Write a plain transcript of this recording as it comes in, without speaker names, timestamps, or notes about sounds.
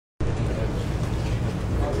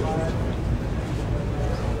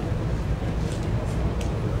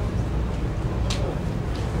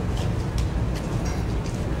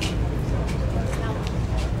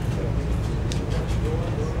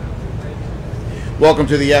Welcome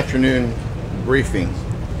to the afternoon briefing.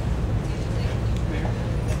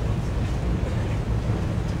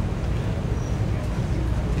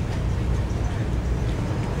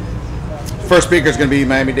 First speaker is going to be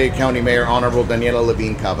Miami-Dade County Mayor Honorable Daniela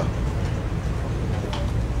Levine Cava.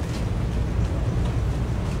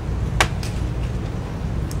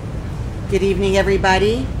 Good evening,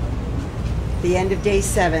 everybody. The end of day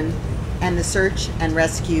 7 and the search and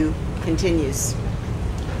rescue continues.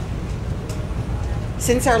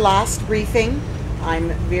 Since our last briefing, I'm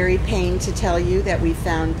very pained to tell you that we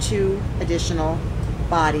found 2 additional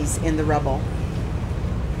bodies in the rubble,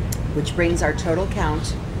 which brings our total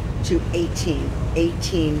count to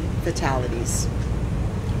 18 fatalities.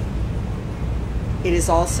 It is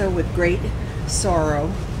also with great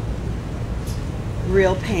sorrow,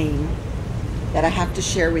 real pain, that I have to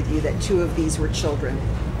share with you that 2 of these were children,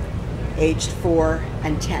 aged 4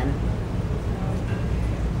 and 10.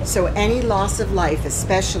 So any loss of life,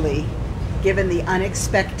 especially given the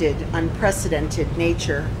unexpected, unprecedented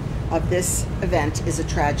nature of this event, is a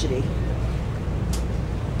tragedy.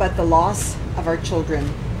 But the loss of our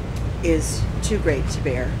children is too great to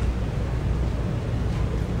bear.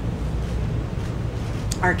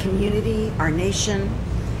 Our community, our nation,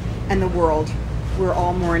 and the world, we're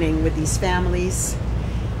all mourning with these families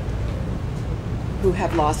who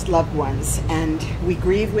have lost loved ones, and we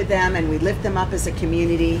grieve with them and we lift them up as a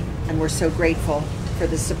community, and we're so grateful for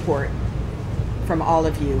the support from all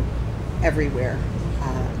of you everywhere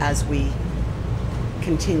as we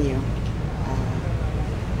continue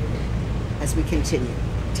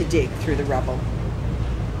to dig through the rubble.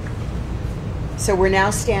 So we're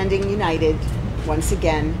now standing united once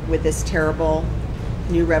again with this terrible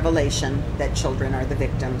new revelation that children are the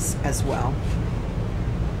victims as well.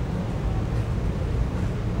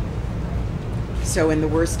 So in the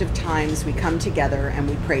worst of times, we come together and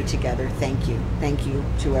we pray together. Thank you. Thank you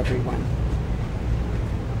to everyone.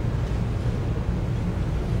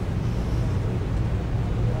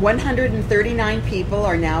 "139 people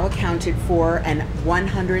are now accounted for and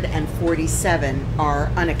 147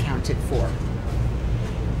 are unaccounted for.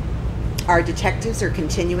 Our detectives are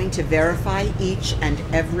continuing to verify each and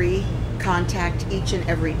every contact, each and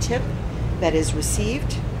every tip that is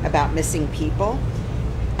received about missing people.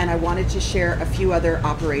 And I wanted to share a few other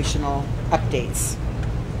operational updates.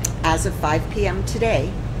 As of 5 p.m. today,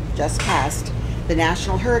 just passed, the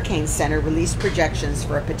National Hurricane Center released projections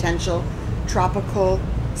for a potential tropical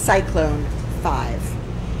cyclone 5.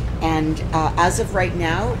 And as of right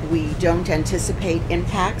now, we don't anticipate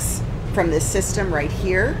impacts from this system right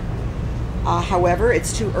here. However,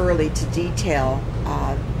 it's too early to detail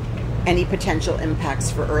any potential impacts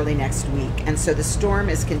for early next week. And so the storm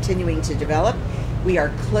is continuing to develop. We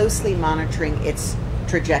are closely monitoring its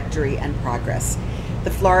trajectory and progress.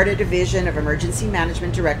 The Florida Division of Emergency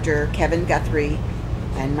Management Director Kevin Guthrie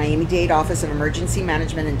and Miami-Dade Office of Emergency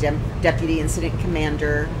Management and Deputy Incident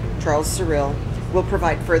Commander Charles Cyril will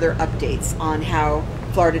provide further updates on how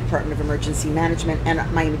Florida Department of Emergency Management and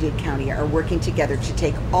Miami-Dade County are working together to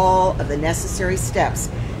take all of the necessary steps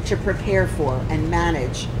to prepare for and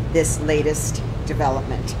manage this latest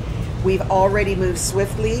development. We've already moved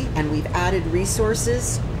swiftly and we've added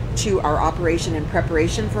resources to our operation in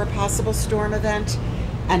preparation for a possible storm event,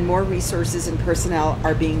 and more resources and personnel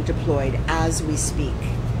are being deployed as we speak.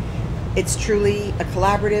 It's truly a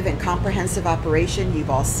collaborative and comprehensive operation. You've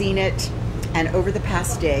all seen it. And over the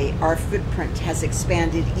past day, our footprint has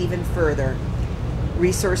expanded even further.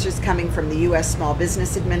 Resources coming from the U.S. Small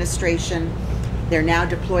Business Administration. They're now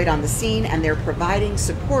deployed on the scene and they're providing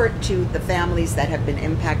support to the families that have been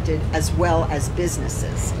impacted as well as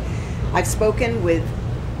businesses. I've spoken with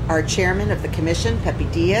our chairman of the commission, Pepe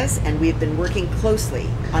Diaz, and we've been working closely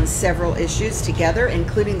on several issues together,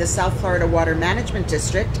 including the South Florida Water Management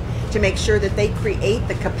District, to make sure that they create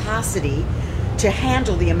the capacity to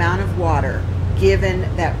handle the amount of water given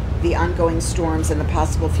that the ongoing storms and the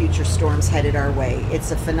possible future storms headed our way.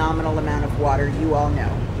 It's a phenomenal amount of water, you all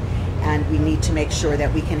know, and we need to make sure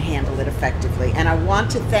that we can handle it effectively. And I want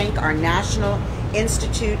to thank our National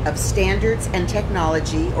Institute of Standards and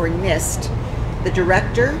Technology, or NIST. The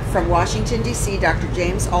director from Washington, D.C., Dr.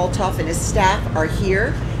 James Altoff, and his staff are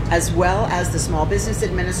here, as well as the Small Business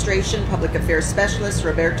Administration Public Affairs Specialist,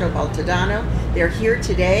 Roberto Baltadano. They're here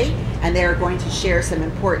today, and they are going to share some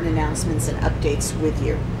important announcements and updates with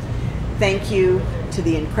you. Thank you to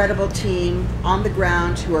the incredible team on the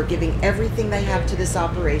ground who are giving everything they have to this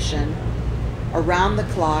operation around the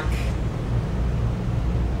clock.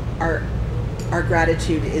 Our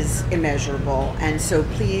gratitude is immeasurable, and so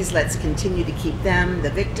please let's continue to keep them, the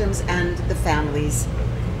victims and the families,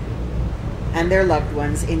 and their loved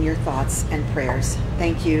ones in your thoughts and prayers.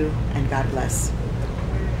 Thank you and God bless.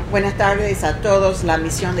 Buenas tardes a todos. La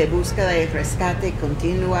misión de búsqueda y rescate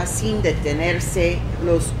continúa sin detenerse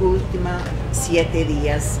los últimos 7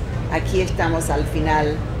 días. Aquí estamos al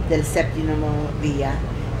final del 7º día.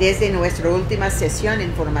 Desde nuestra última sesión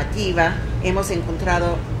informativa hemos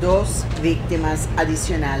encontrado 2 víctimas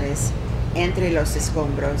adicionales entre los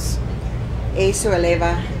escombros. Eso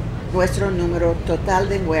eleva nuestro número total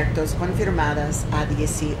de muertos confirmadas a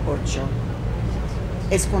 18.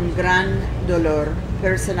 Es con gran dolor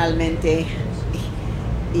personalmente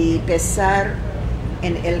y pesar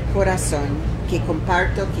en el corazón que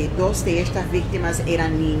comparto que 2 de estas víctimas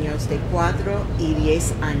eran niños de 4 y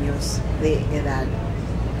 10 años de edad.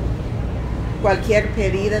 Cualquier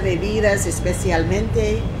pérdida de vidas,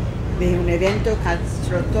 especialmente de un evento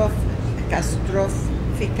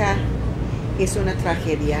catastrófica, es una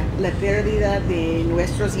tragedia. La pérdida de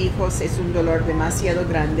nuestros hijos es un dolor demasiado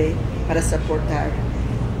grande para soportar.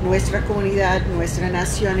 Nuestra comunidad, nuestra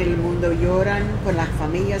nación y el mundo lloran con las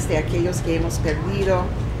familias de aquellos que hemos perdido.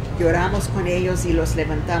 Lloramos con ellos y los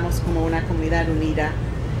levantamos como una comunidad unida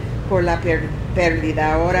por la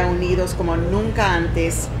pérdida, ahora unidos como nunca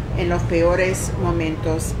antes en los peores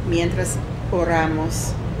momentos, mientras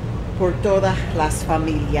oramos por todas las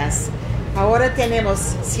familias. Ahora tenemos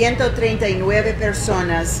 139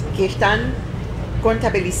 personas que están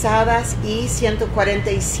contabilizadas y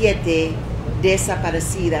 147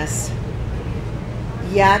 desaparecidas,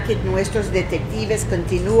 ya que nuestros detectives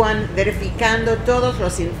continúan verificando todos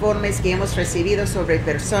los informes que hemos recibido sobre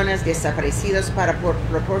personas desaparecidas para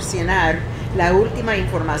proporcionar la última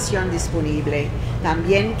información disponible.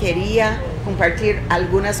 También quería compartir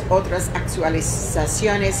algunas otras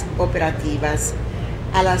actualizaciones operativas.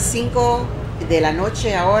 A las 5 de la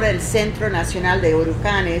noche ahora el Centro Nacional de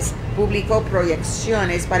Huracanes publicó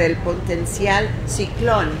proyecciones para el potencial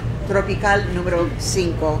ciclón tropical número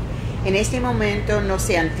 5. En este momento no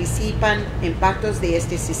se anticipan impactos de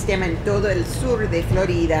este sistema en todo el sur de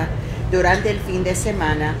Florida durante el fin de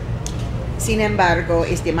semana. Sin embargo,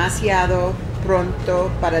 es demasiado pronto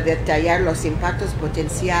para detallar los impactos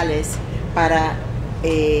potenciales para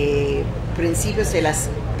principios de la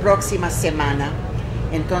próxima semana.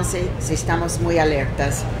 Entonces, estamos muy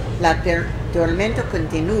alertas. La tormenta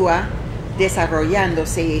continúa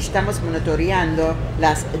desarrollándose y estamos monitoreando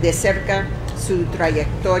de cerca su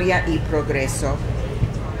trayectoria y progreso.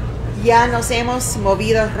 Ya nos hemos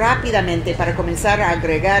movido rápidamente para comenzar a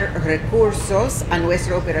agregar recursos a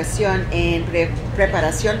nuestra operación en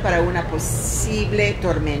preparación para una posible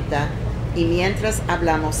tormenta. Y mientras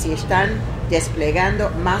hablamos, se están desplegando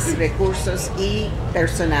más recursos y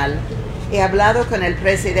personal. He hablado con el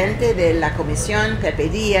presidente de la comisión, Pepe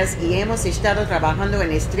Díaz, y hemos estado trabajando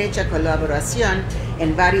en estrecha colaboración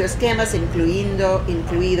en varios temas, incluido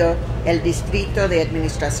el Distrito de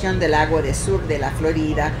Administración del Agua del Sur de la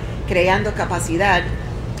Florida, creando capacidad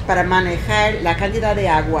para manejar la cantidad de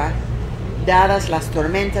agua, dadas las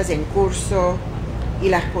tormentas en curso y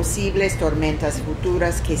las posibles tormentas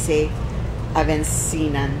futuras que se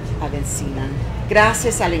avecinan.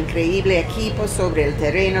 Gracias al increíble equipo sobre el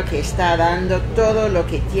terreno que está dando todo lo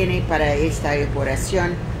que tiene para esta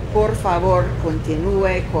operación. Por favor,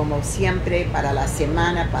 continúe como siempre para la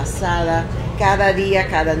semana pasada, cada día,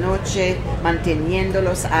 cada noche,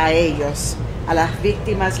 manteniéndolos a ellos, a las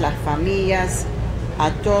víctimas, las familias, a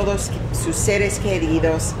todos sus seres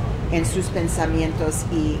queridos en sus pensamientos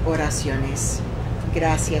y oraciones.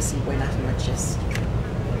 Gracias y buenas noches.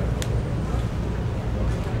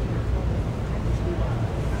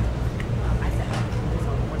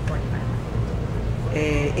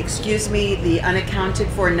 Excuse me, the unaccounted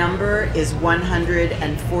for number is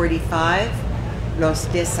 145. Los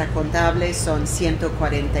desacontables son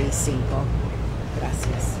 145.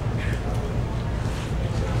 Gracias.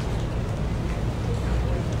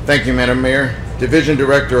 Thank you, Madam Mayor. Division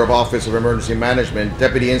Director of Office of Emergency Management,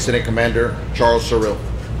 Deputy Incident Commander Charles Cyril.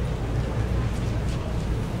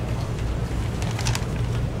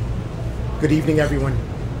 Good evening, everyone.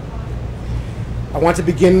 I want to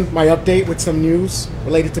begin my update with some news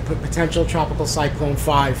related to potential Tropical Cyclone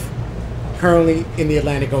 5, currently in the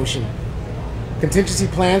Atlantic Ocean. Contingency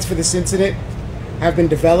plans for this incident have been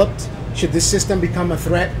developed should this system become a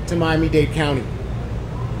threat to Miami-Dade County.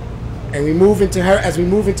 And as we move into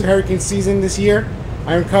hurricane season this year,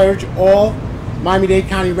 I encourage all Miami-Dade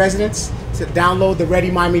County residents to download the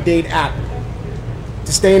Ready Miami-Dade app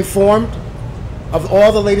to stay informed of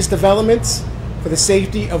all the latest developments for the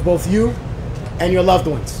safety of both you and your loved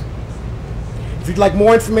ones. If you'd like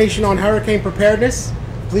more information on hurricane preparedness,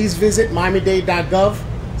 please visit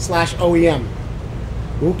miamidade.gov/OEM.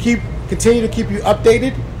 We'll keep continue to keep you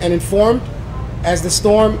updated and informed as the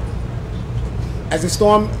storm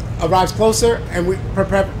arrives closer and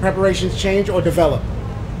preparations change or develop.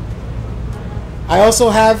 I also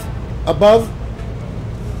have above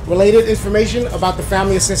related information about the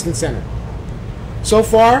Family Assistance Center. So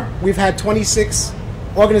far, we've had 26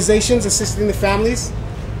 organizations assisting the families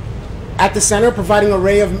at the center, providing an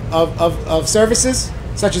array of services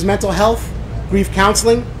such as mental health, grief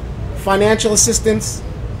counseling, financial assistance,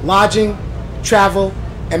 lodging, travel,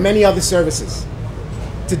 and many other services.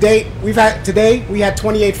 Today, we had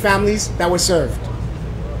 28 families that were served.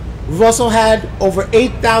 We've also had over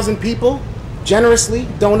 8,000 people generously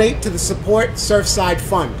donate to the Support Surfside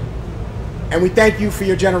Fund. And we thank you for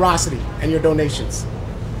your generosity and your donations.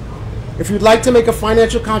 If you'd like to make a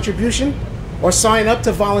financial contribution or sign up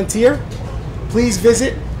to volunteer, please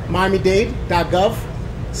visit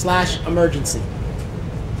miamidade.gov/emergency.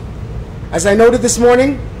 As I noted this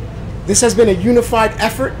morning, this has been a unified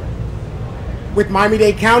effort with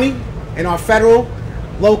Miami-Dade County and our federal,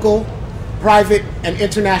 local, private, and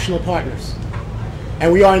international partners.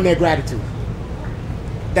 And we are in their gratitude.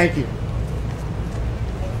 Thank you.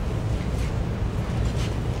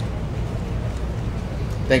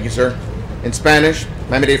 Thank you, sir. In Spanish,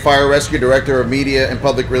 Miami-Dade Fire Rescue Director of Media and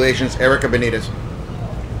Public Relations, Erica Benitez.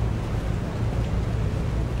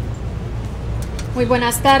 Muy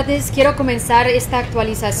buenas tardes. Quiero comenzar esta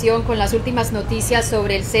actualización con las últimas noticias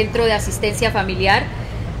sobre el Centro de Asistencia Familiar.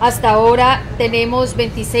 Hasta ahora tenemos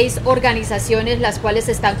 26 organizaciones las cuales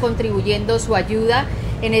están contribuyendo su ayuda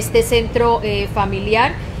en este centro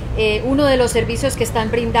familiar. Uno de los servicios que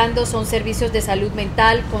están brindando son servicios de salud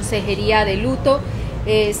mental, consejería de luto,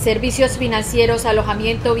 servicios financieros,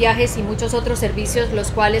 alojamiento, viajes y muchos otros servicios,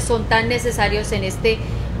 los cuales son tan necesarios en este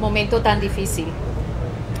momento tan difícil.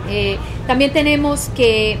 También tenemos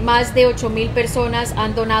que más de 8,000 personas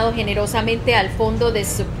han donado generosamente al fondo de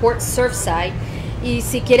Support Surfside, y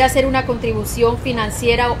si quiere hacer una contribución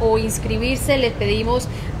financiera o inscribirse, les pedimos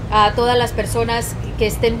a todas las personas que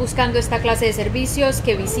estén buscando esta clase de servicios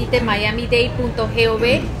que visiten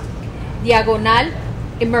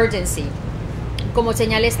miamidade.gov/emergency. Como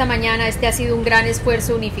señalé esta mañana, este ha sido un gran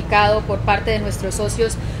esfuerzo unificado por parte de nuestros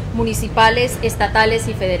socios municipales, estatales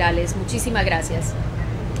y federales. Muchísimas gracias.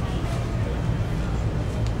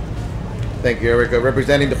 Thank you, Erica.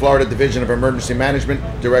 Representing the Florida Division of Emergency Management,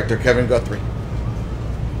 Director Kevin Guthrie.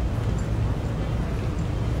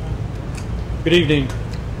 Good evening.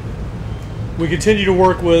 We continue to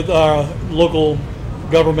work with our local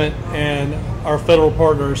government and our federal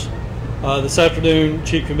partners. This afternoon,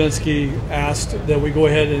 Chief Kaminsky asked that we go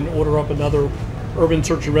ahead and order up another Urban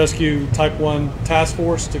Search and Rescue Type 1 task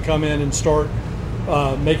force to come in and start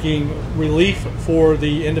making relief for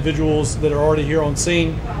the individuals that are already here on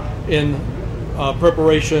scene in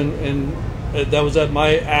preparation, and that was at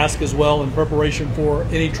my ask as well, in preparation for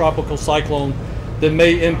any tropical cyclone that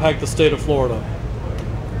may impact the state of Florida.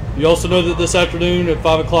 You also know that this afternoon at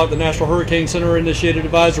 5 o'clock, the National Hurricane Center initiated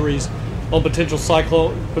advisories on potential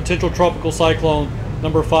tropical cyclone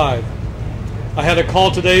number 5. I had a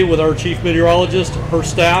call today with our chief meteorologist, her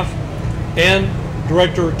staff, and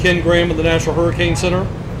Director Ken Graham of the National Hurricane Center.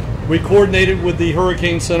 We coordinated with the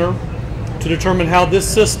Hurricane Center to determine how this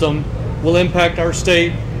system will impact our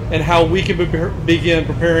state and how we can begin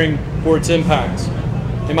preparing for its impacts.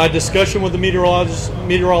 In my discussion with the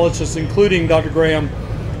meteorologists, including Dr. Graham,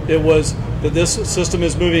 it was that this system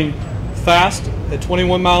is moving fast at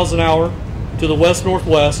 21 miles an hour to the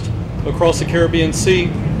west-northwest across the Caribbean Sea,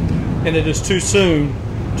 and it is too soon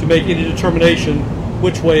to make any determination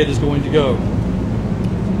which way it is going to go.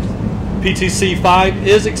 PTC 5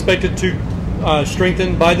 is expected to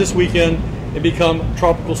strengthen by this weekend and become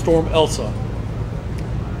Tropical Storm Elsa.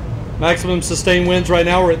 Maximum sustained winds right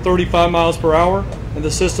now are at 35 miles per hour, and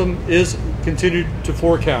the system is continued to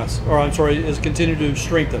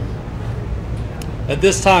strengthen. At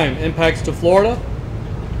this time, impacts to Florida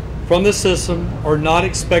from this system are not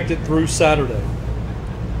expected through Saturday.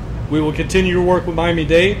 We will continue to work with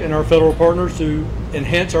Miami-Dade and our federal partners to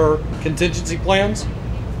enhance our contingency plans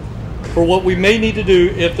for what we may need to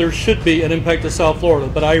do if there should be an impact to South Florida.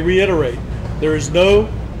 But I reiterate, there is no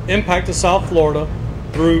impact to South Florida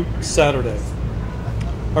through Saturday.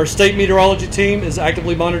 Our state meteorology team is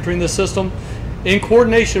actively monitoring this system in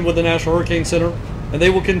coordination with the National Hurricane Center, and they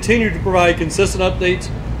will continue to provide consistent updates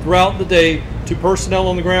throughout the day to personnel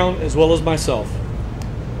on the ground as well as myself.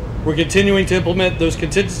 We're continuing to implement those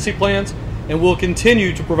contingency plans, and we'll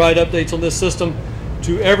continue to provide updates on this system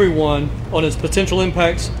to everyone on its potential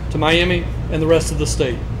impacts to Miami and the rest of the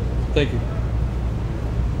state. Thank you.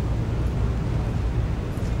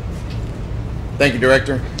 Thank you,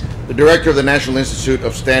 Director. the Director of the National Institute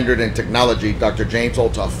of Standard and Technology, Dr. James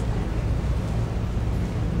Olthoff.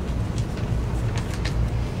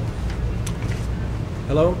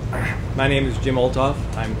 Hello, my name is Jim Olthoff.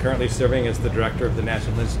 I'm currently serving as the Director of the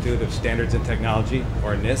National Institute of Standards and Technology,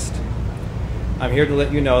 or NIST. I'm here to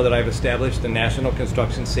let you know that I've established a National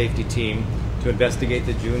Construction Safety Team to investigate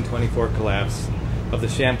the June 24 collapse of the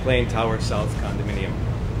Champlain Tower South condominium.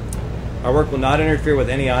 Our work will not interfere with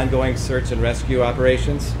any ongoing search and rescue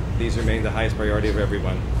operations. These remain the highest priority of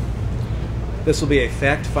everyone. This will be a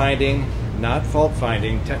fact-finding, not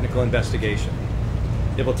fault-finding, technical investigation.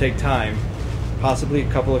 It will take time, possibly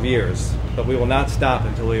a couple of years, but we will not stop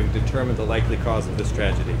until we have determined the likely cause of this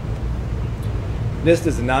tragedy. NIST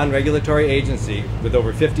is a non-regulatory agency with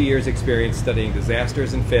over 50 years' experience studying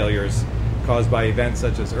disasters and failures caused by events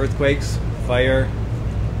such as earthquakes, fire,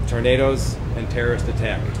 tornadoes, and terrorist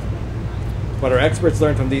attack. What our experts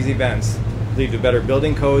learn from these events lead to better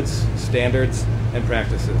building codes, standards, and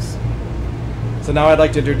practices. So now I'd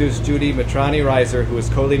like to introduce Judy Matrani-Reiser, who is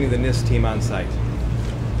co-leading the NIST team on site.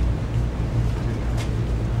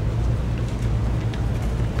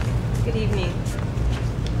 Good evening.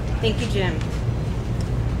 Thank you, Jim.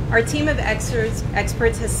 Our team of experts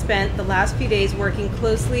has spent the last few days working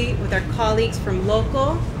closely with our colleagues from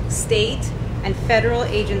local, state, and federal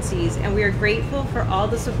agencies, and we are grateful for all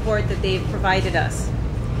the support that they've provided us.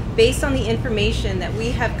 Based on the information that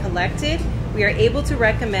we have collected, we are able to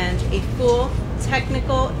recommend a full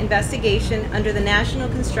technical investigation under the National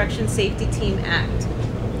Construction Safety Team Act.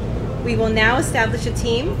 We will now establish a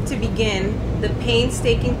team to begin the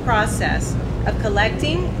painstaking process of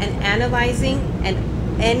collecting and analyzing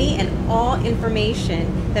any and all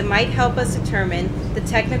information that might help us determine the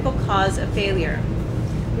technical cause of failure.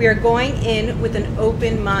 We are going in with an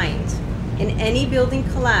open mind. In any building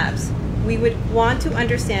collapse, we would want to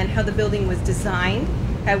understand how the building was designed,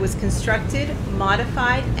 how it was constructed,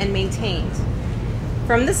 modified, and maintained.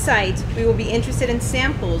 From the site, we will be interested in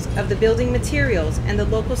samples of the building materials and the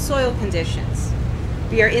local soil conditions.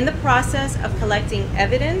 We are in the process of collecting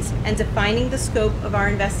evidence and defining the scope of our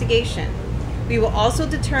investigation. We will also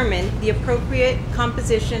determine the appropriate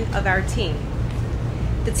composition of our team.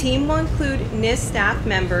 The team will include NIST staff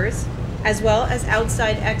members as well as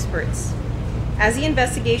outside experts. As the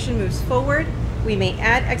investigation moves forward, we may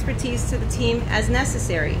add expertise to the team as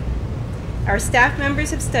necessary. Our staff members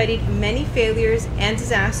have studied many failures and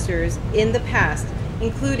disasters in the past,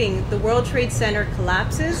 including the World Trade Center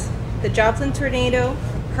collapses, the Joplin tornado,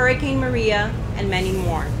 Hurricane Maria, and many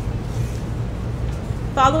more.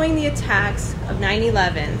 Following the attacks of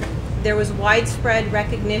 9/11, there was widespread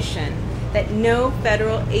recognition that no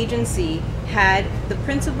federal agency had the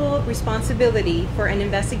principal responsibility for an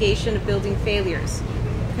investigation of building failures.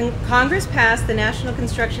 Congress passed the National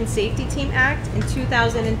Construction Safety Team Act in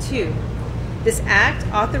 2002. This act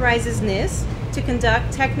authorizes NIST to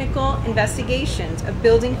conduct technical investigations of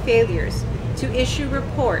building failures, to issue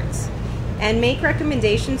reports, and make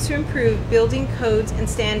recommendations to improve building codes and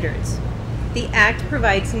standards. The act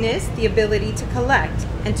provides NIST the ability to collect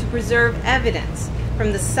and to preserve evidence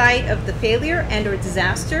from the site of the failure and/or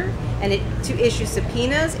disaster, and to issue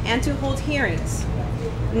subpoenas and to hold hearings.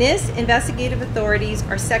 NIST investigative authorities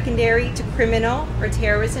are secondary to criminal or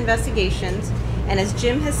terrorist investigations, and as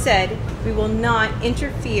Jim has said, we will not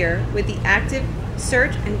interfere with the active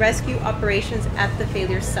search and rescue operations at the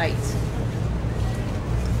failure site.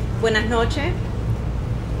 Buenas noches.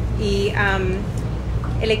 Y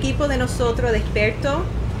el equipo de nosotros de expertos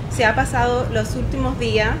se ha pasado los últimos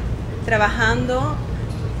días trabajando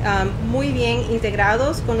muy bien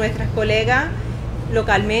integrados con nuestras colegas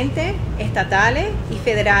localmente, estatales y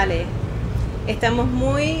federales. Estamos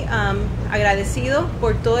muy agradecidos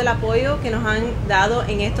por todo el apoyo que nos han dado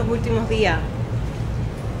en estos últimos días.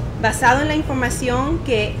 Basado en la información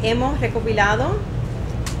que hemos recopilado,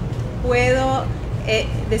 puedo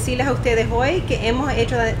decirles a ustedes hoy que hemos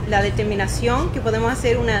hecho la determinación que podemos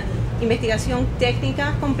hacer una investigación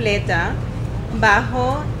técnica completa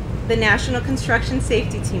bajo the National Construction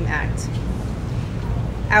Safety Team Act.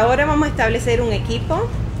 Ahora vamos a establecer un equipo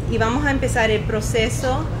y vamos a empezar el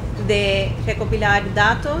proceso de recopilar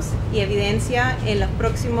datos y evidencia en los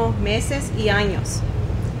próximos meses y años.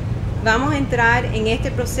 Vamos a entrar en este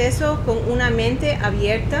proceso con una mente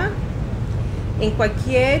abierta. En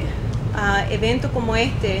cualquier evento como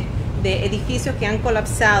este de edificios que han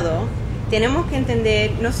colapsado, tenemos que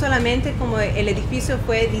entender no solamente cómo el edificio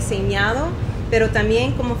fue diseñado, pero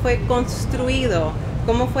también cómo fue construido,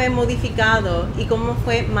 cómo fue modificado y cómo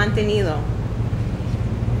fue mantenido.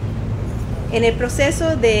 En el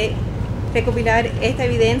proceso de recopilar esta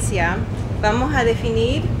evidencia, vamos a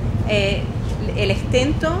definir el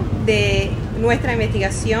extento de nuestra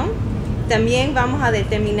investigación. También vamos a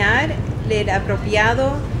determinar el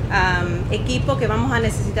apropiado equipo que vamos a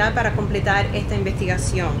necesitar para completar esta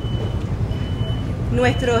investigación.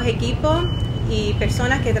 Nuestros equipos y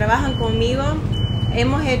personas que trabajan conmigo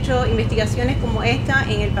hemos hecho investigaciones como esta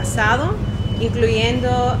en el pasado,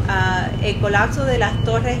 incluyendo el colapso de las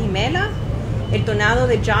Torres Gemelas, el tornado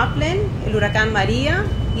de Joplin, el huracán María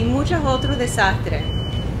y muchos otros desastres.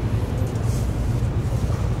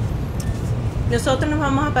 Nosotros nos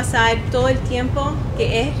vamos a pasar todo el tiempo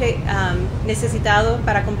que es necesitado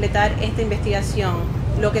para completar esta investigación,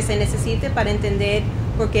 lo que se necesite para entender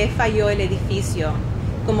por qué falló el edificio.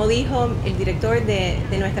 Como dijo el director de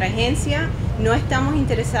nuestra agencia, no estamos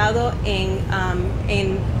interesados en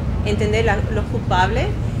entender los culpables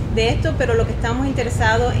de esto, pero lo que estamos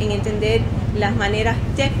interesados en entender las maneras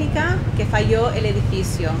técnicas que falló el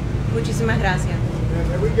edificio. Muchísimas gracias.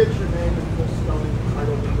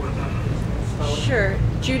 Sure.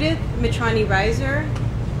 Judith Mitrani Reiser,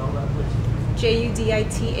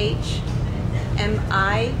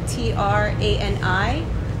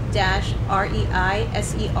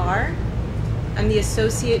 JUDITHMITRANI-REISER. I'm the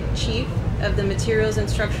Associate Chief of the Materials and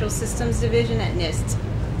Structural Systems Division at NIST.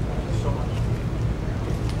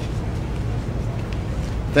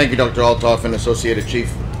 Thank you, Dr. Altoff, and Associated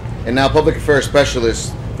Chief. And now Public Affairs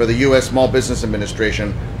Specialist for the U.S. Small Business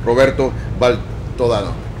Administration, Roberto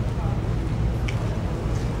Baltodano.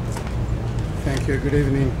 Thank you. Good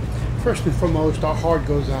evening. First and foremost, our heart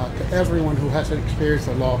goes out to everyone who has experienced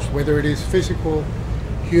a loss, whether it is physical,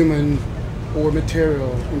 human, or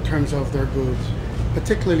material in terms of their goods,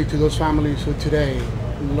 particularly to those families who today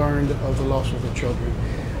learned of the loss of their children.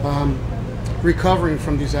 Recovering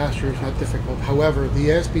from disaster is not difficult. However, the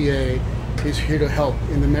SBA is here to help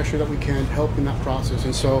in the measure that we can help in that process.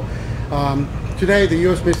 And so today, the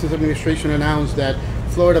U.S. Business Administration announced that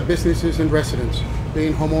Florida businesses and residents,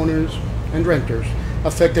 being homeowners and renters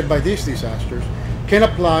affected by these disasters, can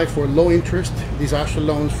apply for low-interest disaster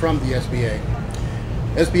loans from the SBA.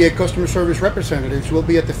 SBA customer service representatives will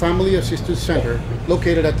be at the Family Assistance Center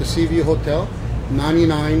located at the Seaview Hotel,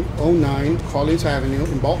 9909 Collins Avenue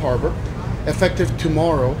in Bal Harbour, effective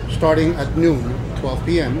tomorrow starting at noon, 12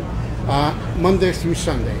 p.m., Monday through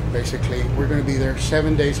Sunday. Basically, we're going to be there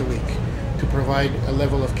 7 days a week to provide a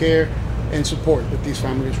level of care and support that these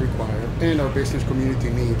families require and our business community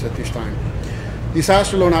needs at this time.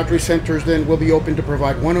 Disaster loan outreach centers then will be open to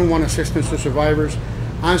provide one-on-one assistance to survivors,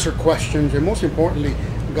 answer questions, and most importantly,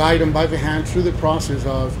 guide them by the hand through the process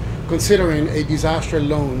of considering a disaster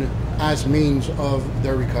loan as means of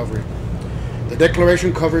their recovery. The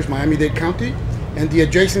declaration covers Miami-Dade County and the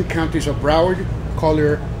adjacent counties of Broward,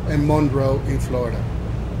 Collier, and Monroe in Florida.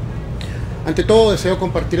 Ante todo, deseo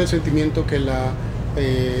compartir el sentimiento que la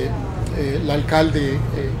alcalde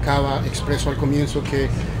Cava expresó al comienzo, que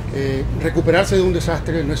recuperarse de un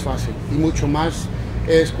desastre no es fácil, y mucho más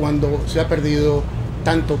es cuando se ha perdido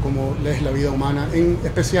tanto como es la vida humana, en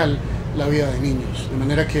especial la vida de niños. De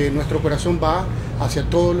manera que nuestro corazón va hacia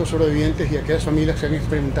todos los sobrevivientes y aquellas familias que han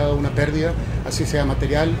experimentado una pérdida, así sea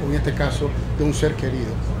material o en este caso de un ser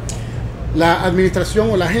querido. La Administración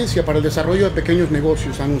o la Agencia para el Desarrollo de Pequeños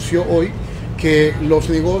Negocios anunció hoy que los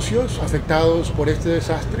negocios afectados por este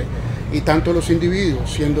desastre y tanto los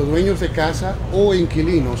individuos, siendo dueños de casa o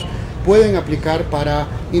inquilinos, pueden aplicar para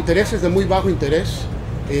intereses de muy bajo interés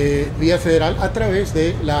vía federal a través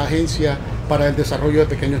de la Agencia para el Desarrollo de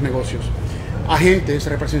Pequeños Negocios. Agentes,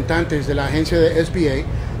 representantes de la agencia de SBA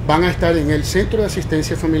van a estar en el Centro de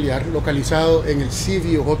Asistencia Familiar localizado en el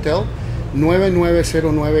Seaview Hotel,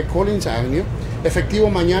 9909 Collins Avenue, efectivo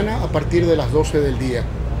mañana a partir de las 12 del día.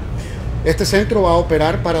 Este centro va a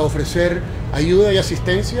operar para ofrecer ayuda y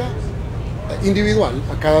asistencia individual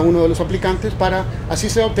a cada uno de los aplicantes para así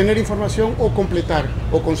sea obtener información o completar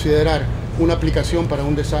o considerar una aplicación para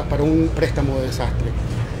un préstamo de desastre.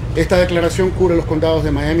 Esta declaración cubre los condados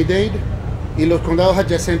de Miami-Dade y los condados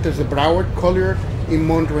adyacentes de Broward, Collier y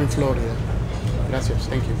Monroe en Florida. Gracias.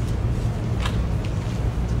 Thank you.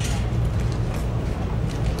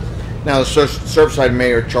 Now the Surfside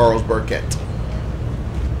Mayor, Charles Burkett.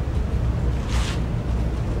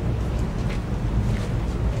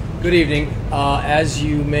 Good evening. As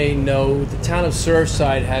you may know, the town of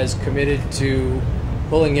Surfside has committed to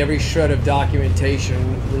pulling every shred of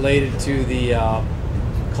documentation related to the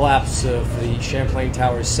collapse of the Champlain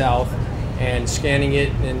Towers South and scanning it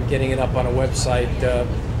and getting it up on a website.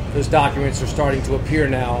 Those documents are starting to appear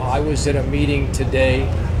now. I was at a meeting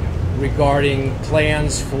today regarding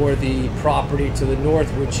plans for the property to the north,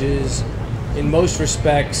 which is in most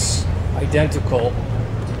respects identical,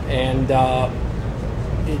 and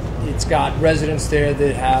it's got residents there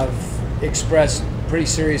that have expressed pretty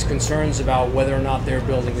serious concerns about whether or not their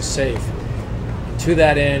building is safe. To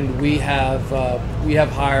that end, we have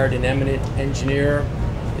hired an eminent engineer.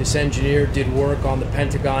 This engineer did work on the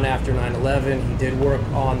Pentagon after 9/11. He did work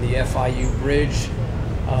on the FIU bridge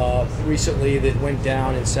recently that went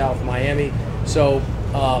down in South Miami. So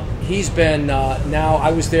he's been, now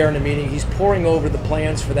I was there in a meeting, he's poring over the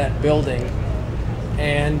plans for that building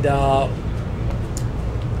and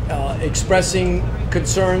expressing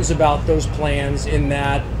concerns about those plans in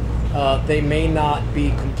that they may not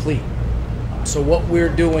be complete. So what we're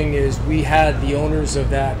doing is we had the owners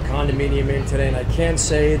of that condominium in today, and I can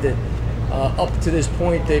say that up to this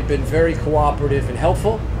point they've been very cooperative and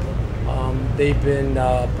helpful. They've been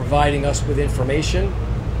providing us with information.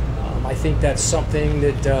 I think that's something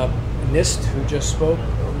that NIST, who just spoke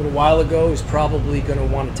a little while ago, is probably going to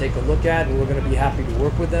want to take a look at, and we're going to be happy to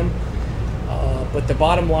work with them. But the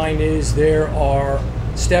bottom line is there are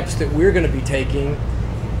steps that we're going to be taking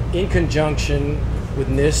in conjunction with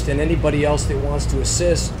NIST and anybody else that wants to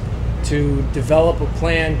assist to develop a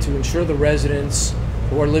plan to ensure the residents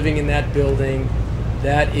who are living in that building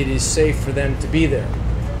that it is safe for them to be there.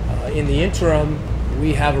 In the interim,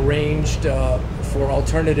 we have arranged for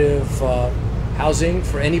alternative housing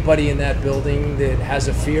for anybody in that building that has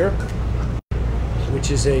a fear,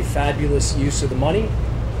 which is a fabulous use of the money.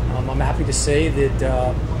 I'm happy to say that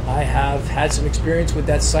I have had some experience with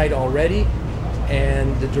that site already,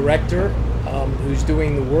 and the director who's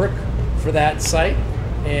doing the work for that site,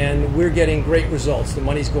 and we're getting great results. The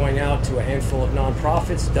money's going out to a handful of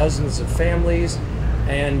nonprofits, dozens of families,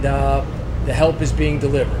 and the help is being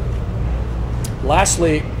delivered.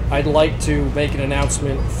 Lastly, I'd like to make an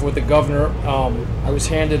announcement for the governor. I was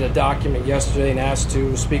handed a document yesterday and asked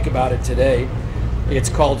to speak about it today. It's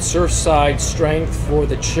called Surfside Strength for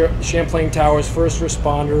the Champlain Towers First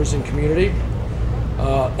Responders and Community.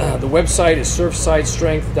 The website is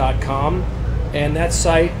surfsidestrength.com, and that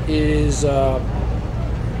site is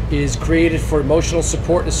created for emotional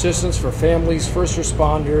support and assistance for families, first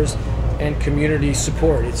responders, and community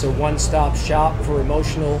support. It's a one-stop shop for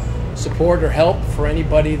emotional support or help for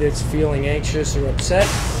anybody that's feeling anxious or upset.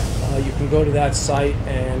 You can go to that site,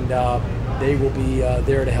 and they will be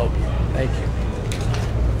there to help you. Thank you.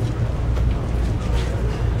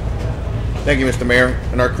 Thank you, Mr. Mayor.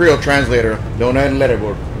 And our Creole translator, Donald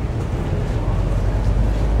Letterbourg.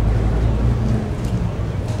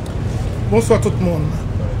 Bonsoir tout le monde.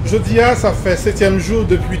 Jeudi, ça fait 7e jour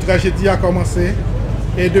depuis la tragédie a commencé.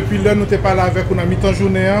 Et depuis là, nous n'avons pas là avec une mi-temps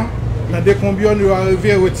journée. Dans des combien nous avons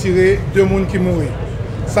arrivé à retirer 2 personnes qui mourent.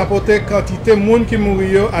 Ça portait quantité de monde qui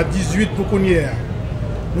mourent à 18 pour qu'on y ait.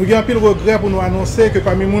 Nous avons un peu de regret pour nous annoncer que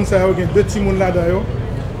parmi les gens, il y a 2 petits gens là-dedans.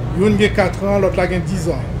 L'un a 4 ans, l'autre a 10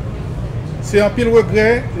 ans. C'est un pile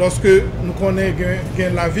regret lorsque nous connaissons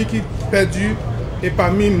la vie qui est perdue et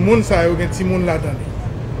parmi les gens, il y a des petits gens là-dedans.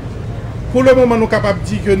 Pour le moment, nous sommes capables de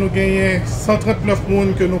dire que nous avons 139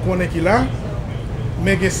 personnes que nous connaissons qui là,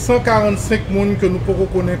 mais il y a 145 personnes que nous pouvons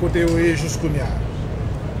connaître côté jusqu'au nia.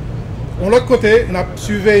 De l'autre côté, on a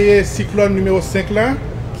surveillé le cyclone numéro 5 là,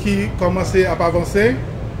 qui commence à avancer.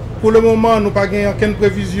 Pour le moment, nous n'avons pas aucune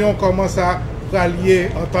prévision comment ça va lier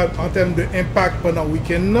en termes d'impact pendant le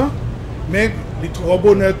week-end. Mais il est trop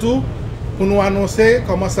bonheur tout pour nous annoncer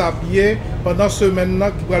comment ça va pied pendant ce semaine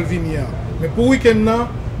qui va venir. Mais pour le week-end,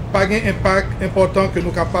 pas d'impact important que nous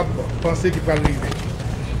sommes capables de penser qu'il va arriver.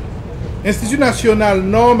 L'Institut national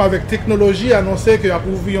norme avec technologie a annoncé qu'il y a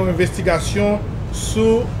une investigation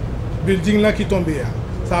sur le building qui est tombé.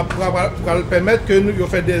 Ça va permettre que nous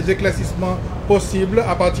fassions des éclaircissements possibles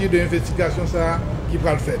à partir de l'investigation qui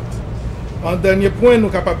va le faire. En dernier point, nous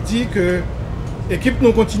sommes capables de dire que l'équipe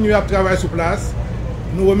nous continue à travailler sur place.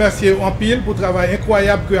 Nous remercions en pile pour le travail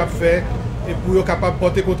incroyable qu'il a fait et pour être capable de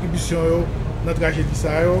porter contribution dans la tragédie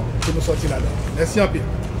que nous sortis là-dedans. Merci en pile.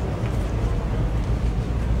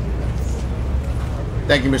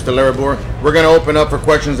 Thank you, Mr. Larabour. We're going to open up for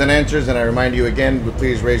questions and answers, and I remind you again,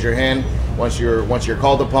 please raise your hand once you're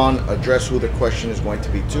called upon. Address who the question is going to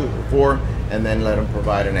be for, and then let them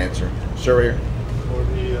provide an answer. Sir, right here. For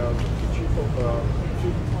the chief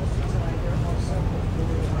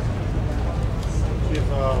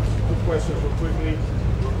two questions real quickly.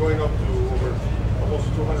 We're going up to over almost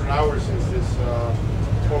 200 hours since this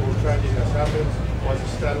horrible tragedy has happened. What's the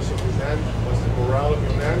status of your man? What's the morale of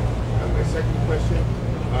your man? And my second question,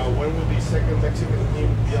 when will the second Mexican team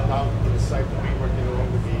be allowed to the site to be working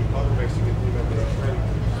along with the other Mexican team at the Israeli?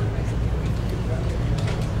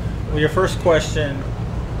 Well, your first question,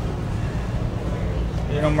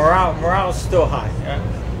 morale is still high.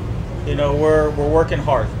 We're working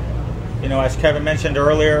hard. as Kevin mentioned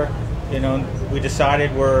earlier, we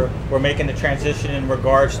decided we're making the transition in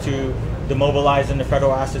regards to demobilizing the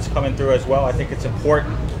federal assets coming through as well. I think it's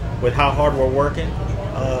important with how hard we're working.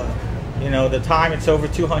 The time, it's over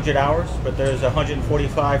 200 hours, but there's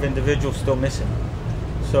 145 individuals still missing.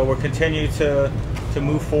 So we're continuing to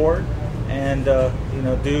move forward and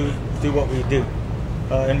do what we do.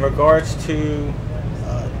 In regards to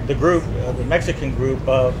the group, the Mexican group,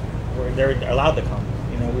 they're allowed to come.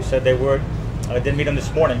 We said they would. I didn't meet them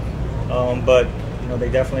this morning, but they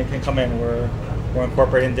definitely can come in. We're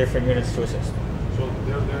incorporating different units to assist. So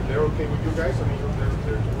they're okay with you guys? I mean,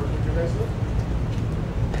 they're working with you guys though?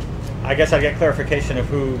 I guess I get clarification of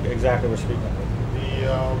who exactly we're speaking with.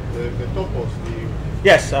 The topos.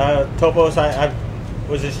 Yes, topos. I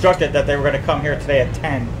was instructed that they were going to come here today at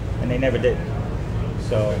 10, and they never did.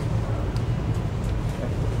 So.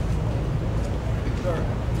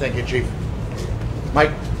 Thank you, Chief. Mike.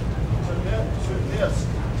 So this,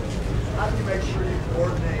 how do you make sure you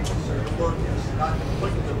coordinate so your work is not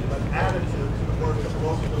duplicative but additive to the work of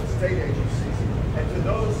local and state agencies? And to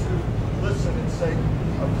those who listen and say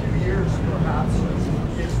a few years perhaps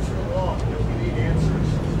is too long, that we need answers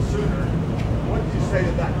sooner, what do you say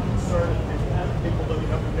to that concern of people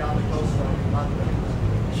living up and down the coastline?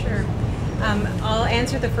 Sure. I'll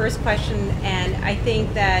answer the first question, and I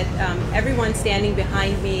think that everyone standing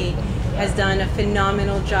behind me has done a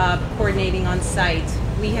phenomenal job coordinating on site.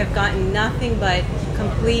 We have gotten nothing but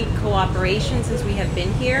complete cooperation since we have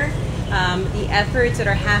been here. The efforts that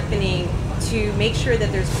are happening to make sure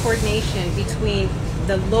that there's coordination between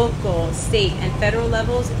the local, state, and federal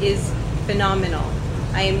levels is phenomenal.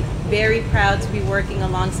 I am very proud to be working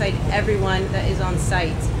alongside everyone that is on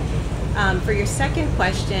site. For your second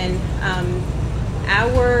question,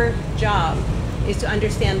 our job is to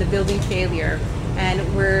understand the building failure,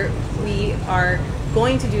 and we are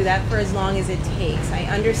going to do that for as long as it takes. I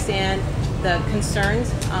understand the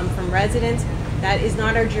concerns from residents. That is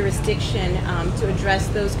not our jurisdiction to address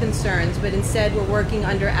those concerns, but instead we're working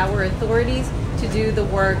under our authorities to do the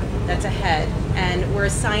work that's ahead. And we're a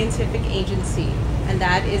scientific agency, and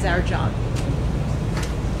that is our job.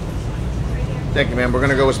 Thank you, ma'am. We're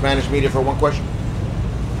going to go with Spanish media for one question.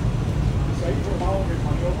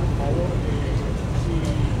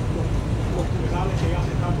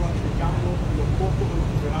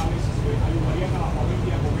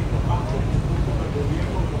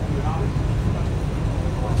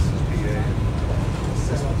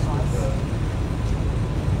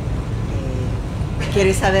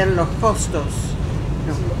 ¿Quieres saber los costos?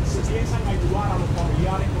 No.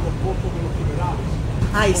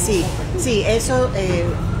 Ay, sí, sí, eso,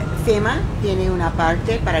 FEMA tiene una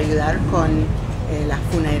parte para ayudar con las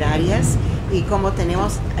funerarias, y como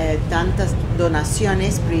tenemos tantas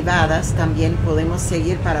donaciones privadas, también podemos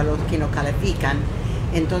seguir para los que no califican.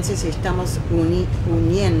 Entonces estamos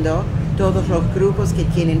uniendo todos los grupos que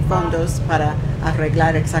tienen fondos para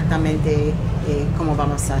arreglar exactamente cómo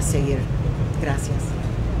vamos a seguir. Gracias.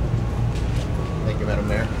 Thank you, Madam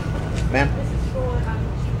Mayor. Ma'am?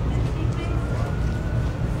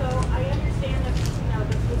 So I understand that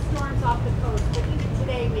the storms off the coast, but even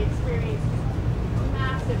today we experienced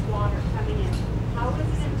massive water coming in. How is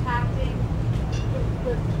it impacting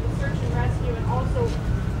the search and rescue, and also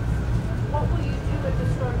what will you do if the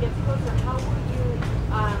storm gets closer? How will you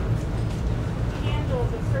handle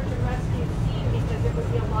the search and rescue scene, because it would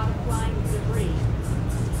be a lot of flying debris?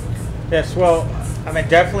 Yes, well, I mean,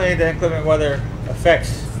 definitely the inclement weather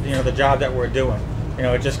affects, the job that we're doing.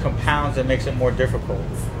 It just compounds and makes it more difficult.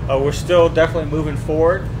 We're still definitely moving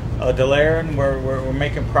forward. Delaying, we're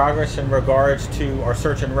making progress in regards to our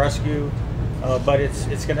search and rescue, but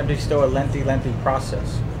it's going to be still a lengthy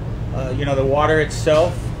process. The water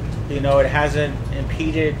itself, it hasn't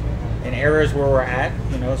impeded in areas where we're at,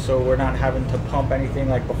 so we're not having to pump anything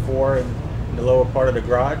like before in the lower part of the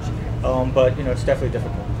garage, but it's definitely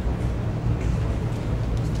difficult.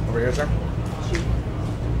 Over here, sir. Chief,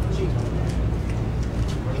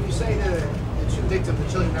 can you say the two victims,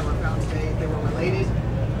 the children that were found today, if they were related,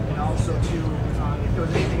 and also to if there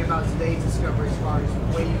was anything about today's discovery as far as the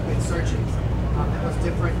way you've been searching that was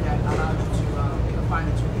different that allowed you to find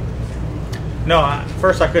the two victims? No,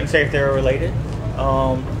 first I couldn't say if they were related,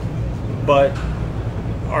 but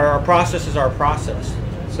our process is our process.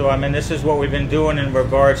 So I mean, this is what we've been doing in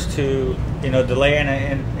regards to delaying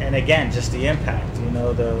and again just the impact.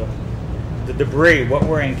 The debris, what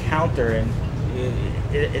we're encountering.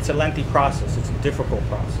 It's a lengthy process. It's a difficult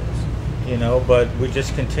process, but we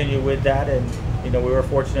just continue with that, and we were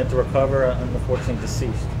fortunate to recover, and unfortunately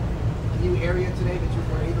deceased. A new area today that you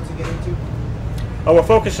were able to get into? We're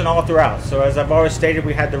focusing all throughout. So as I've always stated,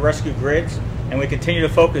 we had the rescue grids, and we continue to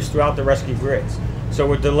focus throughout the rescue grids. So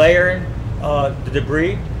we're delayering the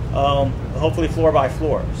debris, hopefully floor by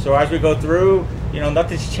floor. So as we go through,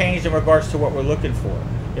 nothing's changed in regards to what we're looking for.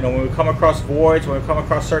 When we come across voids, when we come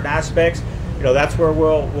across certain aspects, that's where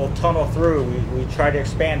we'll tunnel through. We try to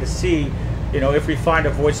expand to see, if we find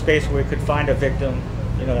a void space where we could find a victim,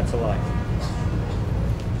 that's alive.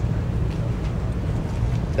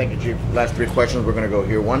 Thank you, Chief. Last 3 questions. We're going to go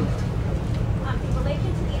here. 1. In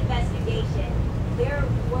relation to the investigation, there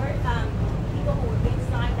were people who were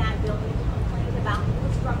inside that building who complained about new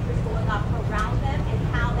structures going up around them and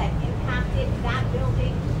how that impacted that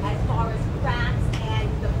building as far as cracks and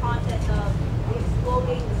the process of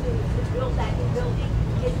exploding to build that new building.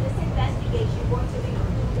 Is this investigation going to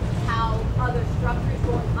include how other structures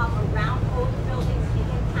going up around older buildings can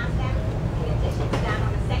impact them? In addition to that,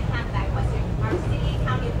 on the second half of that question, are city and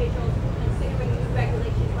county officials considering new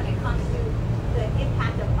regulations when it comes to the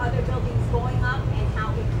impact of other buildings going up and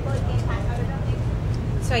how it could impact other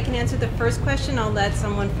buildings? So I can answer the first question. I'll let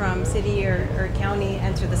someone from city or county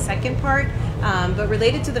answer the second part. But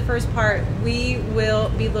related to the first part, we will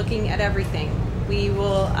be looking at everything. We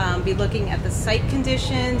will be looking at the site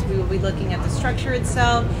conditions, we will be looking at the structure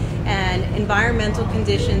itself, and environmental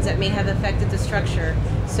conditions that may have affected the structure.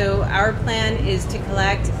 So our plan is to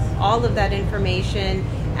collect all of that information,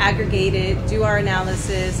 aggregate it, do our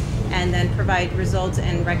analysis, and then provide results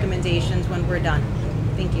and recommendations when we're done.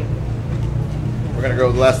 Thank you. We're going to go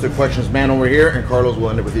with the last 2 questions. Man over here, and Carlos will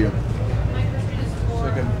end it with you. My question is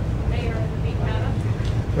for Mayor Rubble.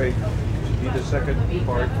 Wait, you need the second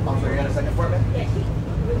part. I'm sorry, you got a second part, man?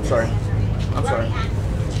 I'm sorry. I'm sorry.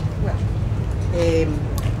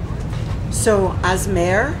 So as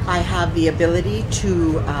mayor, I have the ability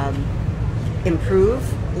to improve,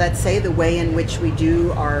 let's say, the way in which we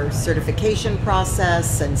do our certification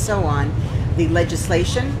process and so on. The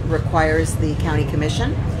legislation requires the county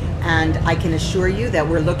commission, and I can assure you that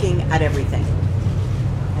we're looking at everything.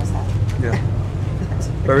 How's that? Yeah.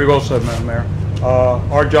 Very well said, Madam Mayor.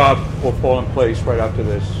 Our job will fall in place right after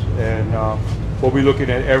this, and we'll be looking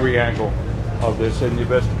at every angle of this, and the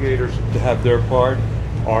investigators to have their part.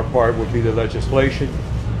 Our part would be the legislation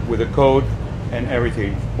with the code and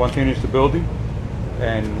everything. One thing is the building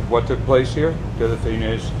and what took place here. The other thing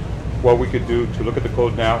is what we could do to look at the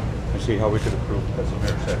code now and see how we could improve, as the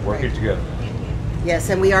mayor said, working together.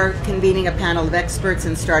 Yes, and we are convening a panel of experts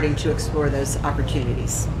and starting to explore those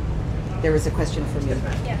opportunities. There was a question from you.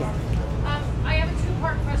 Yes. I have a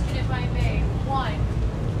 2-part question, if I may. One,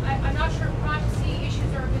 I'm not sure if privacy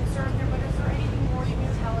issues are a concern here, but is there anything more you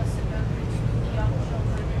can tell us about the 2 young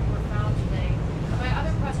children who were found today? My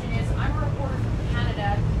other question is, I'm a reporter from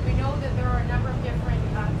Canada. We know that there are a number of different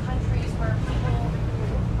countries where people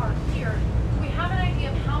are here. Do we have an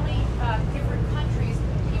idea of how many different countries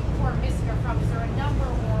people who are missing are from? Is there a number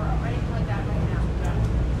or anything like that right now?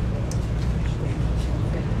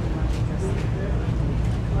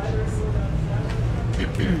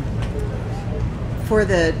 For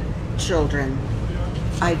the children,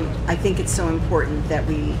 I think it's so important that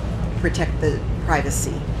we protect the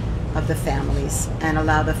privacy of the families and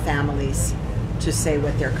allow the families to say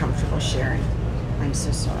what they're comfortable sharing. I'm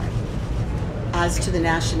so sorry. As to the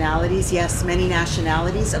nationalities, yes, many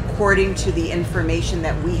nationalities, according to the information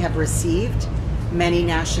that we have received, many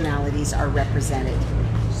nationalities are represented.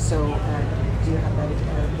 So, do you have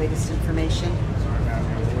that latest information? Sorry, Madam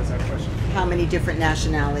Mayor, what was that question? How many different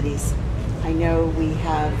nationalities? I know we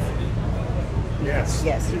have. Yes.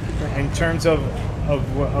 Yes, you can go ahead. In terms of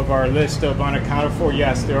our list of unaccounted for,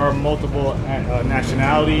 yes, there are multiple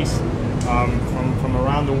nationalities from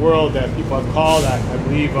around the world that people have called. I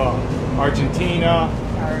believe Argentina,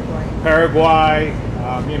 Paraguay,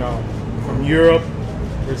 from Europe.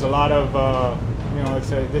 There's a lot of,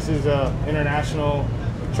 this is an international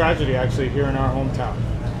tragedy actually here in our hometown.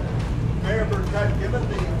 Mayor Burkett, given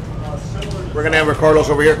the similar... We're going to have Carlos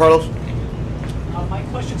over here. Carlos? My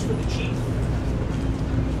question's for the chief.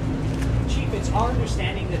 Chief, it's our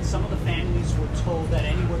understanding that some of the families were told that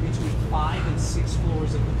anywhere between 5 and 6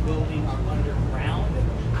 floors of the building are underground,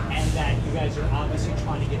 and that you guys are obviously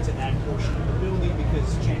trying to get to that portion of the building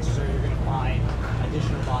because chances are you're going to find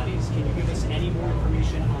additional bodies. Can you give us any more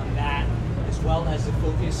information on that, as well as the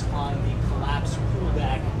focus on the collapsed pool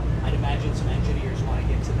deck? I'd imagine some engineers want to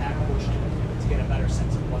get to that portion to get a better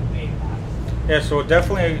sense of what may have happened. Yeah, so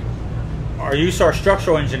definitely our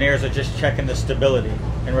structural engineers are just checking the stability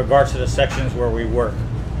in regards to the sections where we work.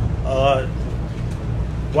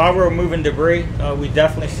 While we're moving debris, we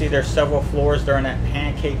definitely see there's several floors during that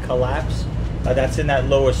pancake collapse. That's in that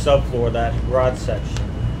lowest subfloor, that garage section.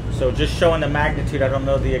 So just showing the magnitude, I don't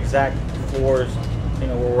know the exact floors,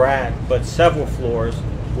 where we're at, but several floors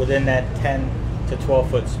within that 10 to 12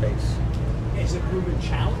 foot space. Has it proven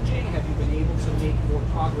challenging? Have you been able to make more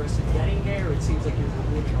progress in getting there? It seems like you're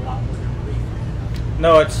removing a lot more debris.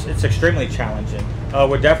 No, it's extremely challenging.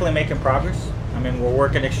 We're definitely making progress. I mean, we're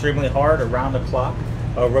working extremely hard around the clock,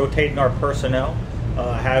 rotating our personnel,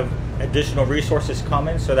 have additional resources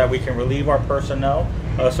coming so that we can relieve our personnel,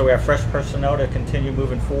 so we have fresh personnel to continue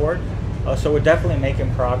moving forward. So we're definitely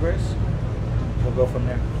making progress. We'll go from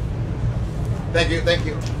there. Thank you. Thank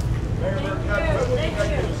you. Mayor, can I put the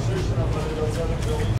decision on whether those other buildings